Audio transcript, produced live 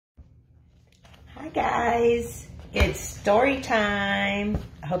Hi guys, it's story time.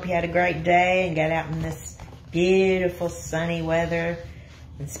 I hope you had a great day and got out in this beautiful sunny weather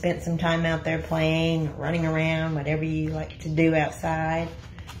and spent some time out there playing, running around, whatever you like to do outside.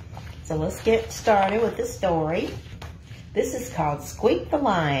 So let's get started with the story. This is called Squeak the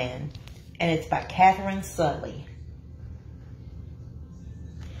Lion, and it's by Cathy Sully.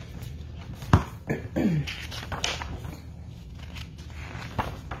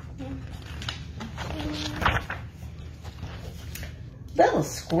 Little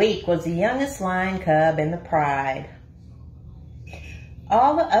Squeak was the youngest lion cub in the pride.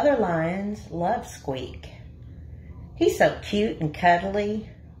 All the other lions loved Squeak. He's so cute and cuddly,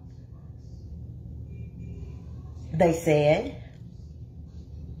 they said.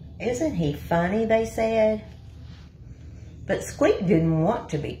 Isn't he funny, they said. But Squeak didn't want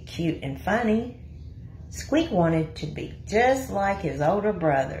to be cute and funny. Squeak wanted to be just like his older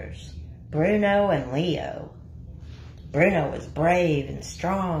brothers, Bruno and Leo. Bruno was brave and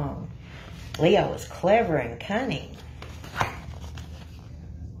strong. Leo was clever and cunning.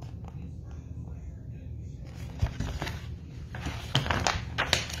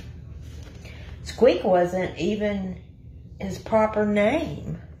 Squeak wasn't even his proper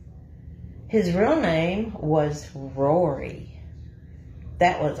name. His real name was Rory.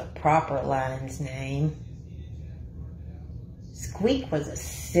 That was a proper lion's name. Squeak was a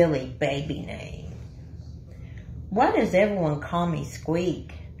silly baby name. "Why does everyone call me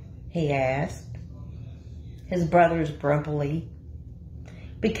Squeak?" he asked his brothers grumpily.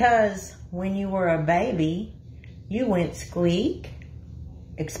 "Because when you were a baby, you went squeak,"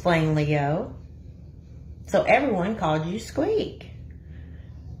 explained Leo. "So everyone called you Squeak,"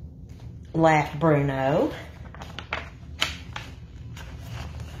 laughed Bruno.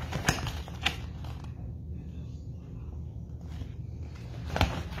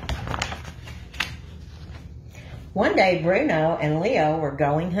 One day, Bruno and Leo were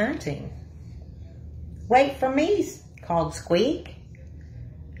going hunting. "Wait for me," called Squeak,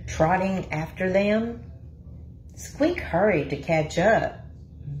 trotting after them. Squeak hurried to catch up,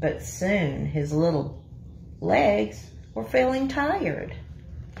 but soon his little legs were feeling tired.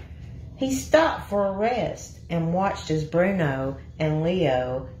 He stopped for a rest and watched as Bruno and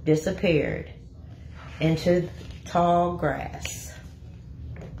Leo disappeared into tall grass.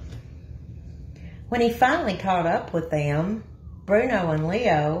 When he finally caught up with them, Bruno and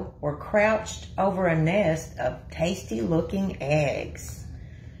Leo were crouched over a nest of tasty-looking eggs.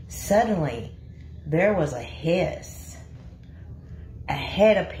 Suddenly, there was a hiss. A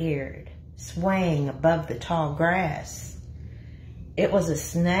head appeared, swaying above the tall grass. It was a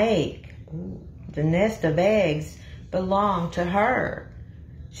snake. The nest of eggs belonged to her.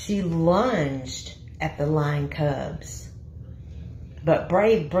 She lunged at the lion cubs. But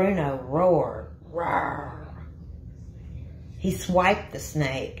brave Bruno roared. "Roar!" He swiped the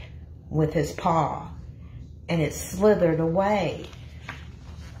snake with his paw, and it slithered away.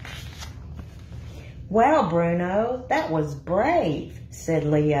 "Well, Bruno, that was brave," said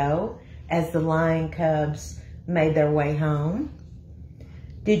Leo as the lion cubs made their way home.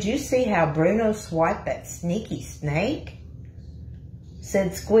 "Did you see how Bruno swiped that sneaky snake?"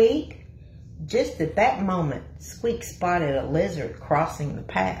 said Squeak. Just at that moment, Squeak spotted a lizard crossing the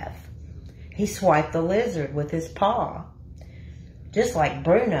path. He swiped the lizard with his paw, just like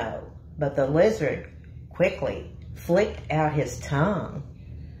Bruno, but the lizard quickly flicked out his tongue,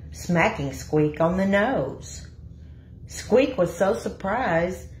 smacking Squeak on the nose. Squeak was so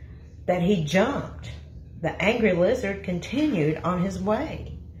surprised that he jumped. The angry lizard continued on his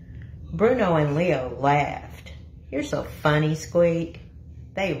way. Bruno and Leo laughed. "You're so funny, Squeak."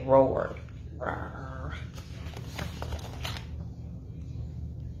 They roared. "Rawr."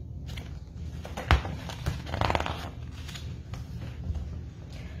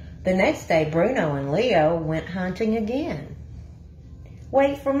 The next day, Bruno and Leo went hunting again.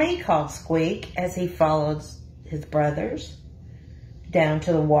 "Wait for me," called Squeak as he followed his brothers down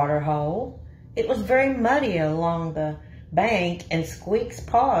to the water hole. It was very muddy along the bank, and Squeak's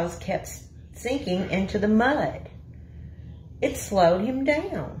paws kept sinking into the mud. It slowed him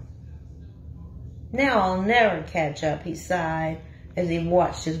down. "Now I'll never catch up," he sighed as he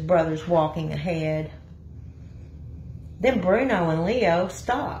watched his brothers walking ahead. Then Bruno and Leo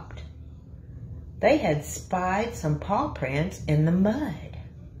stopped. They had spied some paw prints in the mud.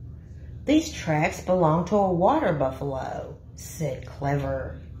 "These tracks belong to a water buffalo," said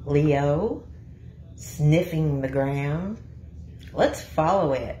clever Leo, sniffing the ground. "Let's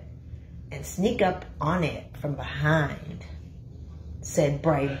follow it and sneak up on it from behind," said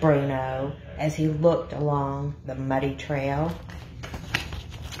brave Bruno as he looked along the muddy trail.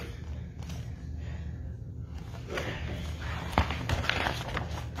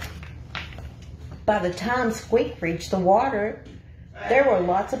 By the time Squeak reached the water, there were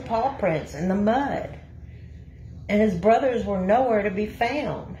lots of paw prints in the mud, and his brothers were nowhere to be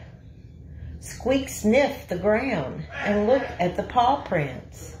found. Squeak sniffed the ground and looked at the paw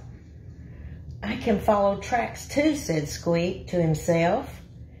prints. "I can follow tracks too," said Squeak to himself,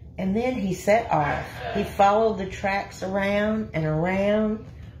 and then he set off. He followed the tracks around and around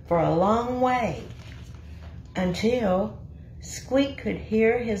for a long way until Squeak could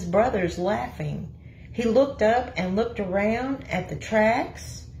hear his brothers laughing. He looked up and looked around at the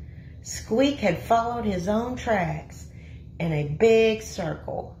tracks. Squeak had followed his own tracks in a big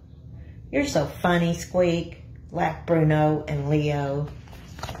circle. "You're so funny, Squeak," laughed Bruno and Leo.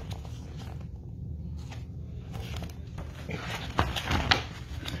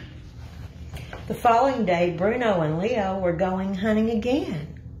 The following day, Bruno and Leo were going hunting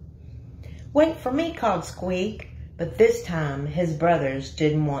again. "Wait for me," called Squeak, but this time his brothers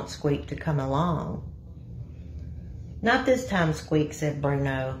didn't want Squeak to come along. "Not this time, Squeak," said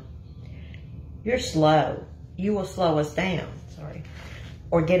Bruno. "You're slow. You will slow us down,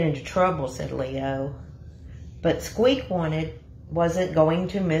 or get into trouble," said Leo. But Squeak wasn't going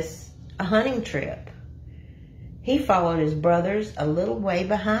to miss a hunting trip. He followed his brothers a little way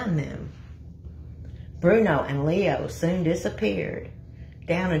behind them. Bruno and Leo soon disappeared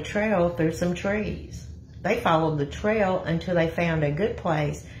down a trail through some trees. They followed the trail until they found a good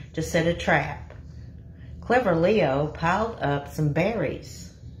place to set a trap. Clever Leo piled up some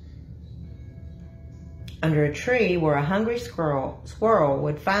berries under a tree where a hungry squirrel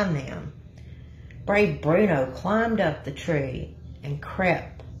would find them. Brave Bruno climbed up the tree and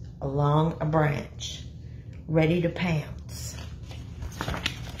crept along a branch, ready to pounce.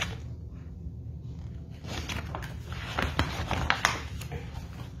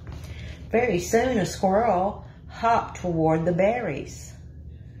 Very soon a squirrel hopped toward the berries.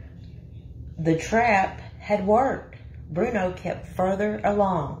 The trap had worked. Bruno kept further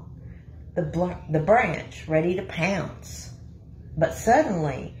along the branch, ready to pounce. But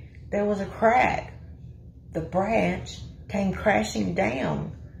suddenly there was a crack. The branch came crashing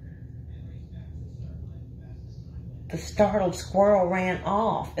down. The startled squirrel ran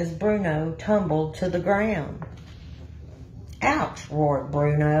off as Bruno tumbled to the ground. "Ouch," roared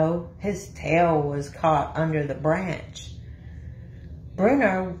Bruno. His tail was caught under the branch.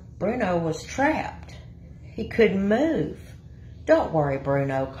 Bruno was trapped. He couldn't move. "Don't worry,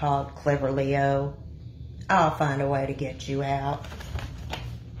 Bruno," called Clever Leo. "I'll find a way to get you out."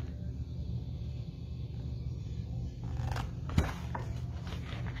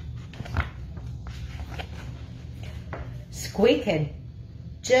 Squeak had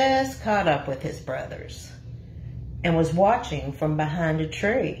just caught up with his brothers and was watching from behind a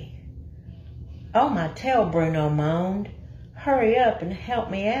tree. "Oh, my tail," Bruno moaned. "Hurry up and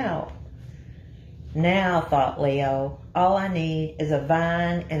help me out." "Now," thought Leo, "all I need is a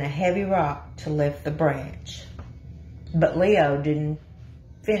vine and a heavy rock to lift the branch." But Leo didn't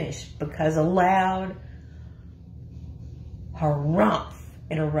finish because a loud harumph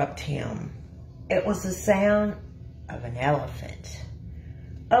interrupted him. It was the sound of an elephant.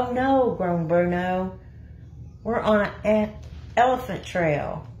 "Oh no," groaned Bruno. "We're on an elephant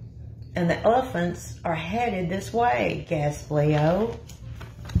trail, and the elephants are headed this way," gasped Leo.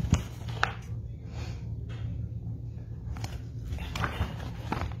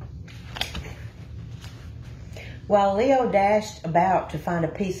 While Leo dashed about to find a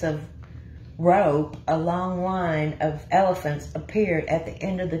piece of rope, a long line of elephants appeared at the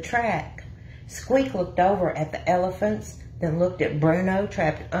end of the track. Squeak looked over at the elephants, then looked at Bruno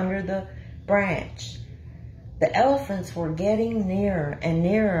trapped under the branch. The elephants were getting nearer and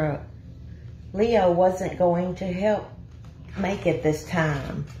nearer. Leo wasn't going to help make it this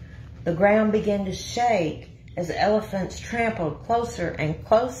time. The ground began to shake as the elephants trampled closer and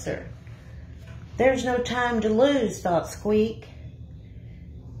closer. "There's no time to lose," thought Squeak.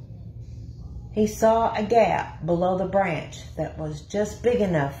 He saw a gap below the branch that was just big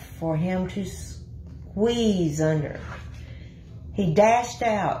enough for him to squeeze under. He dashed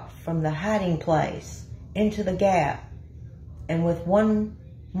out from the hiding place into the gap, and with one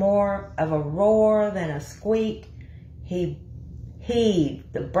more of a roar than a squeak, he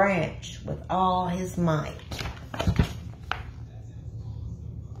heaved the branch with all his might.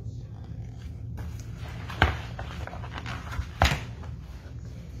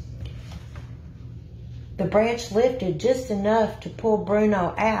 The branch lifted just enough to pull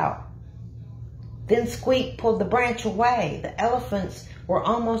Bruno out. Then Squeak pulled the branch away. The elephants were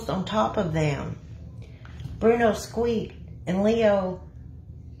almost on top of them. Bruno, Squeak, and Leo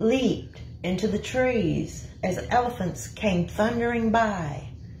leaped into the trees as elephants came thundering by.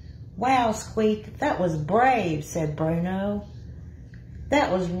 Wow, Squeak, that was brave, said Bruno.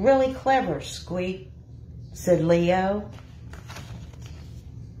 That was really clever, Squeak, said Leo.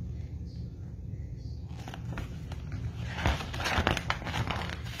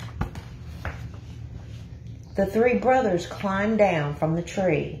 The three brothers climbed down from the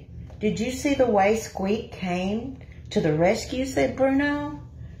tree. Did you see the way Squeak came to the rescue, said Bruno.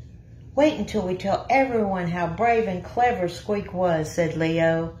 Wait until we tell everyone how brave and clever Squeak was, said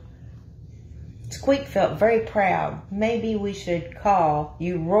Leo. Squeak felt very proud. Maybe we should call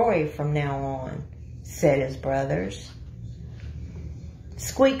you Roy from now on, said his brothers.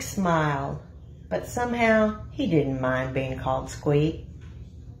 Squeak smiled, but somehow he didn't mind being called Squeak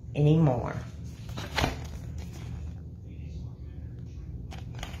anymore.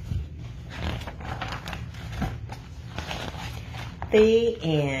 The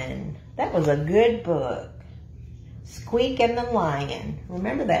end. That was a good book. Squeak and the Lion.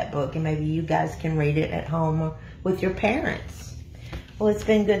 Remember that book, and maybe you guys can read it at home with your parents. Well, it's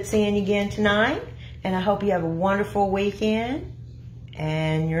been good seeing you again tonight, and I hope you have a wonderful weekend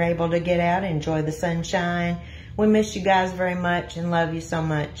and you're able to get out and enjoy the sunshine. We miss you guys very much and love you so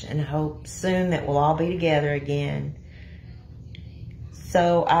much, and hope soon that we'll all be together again.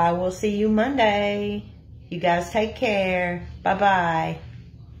 So I will see you Monday. You guys take care. Bye-bye.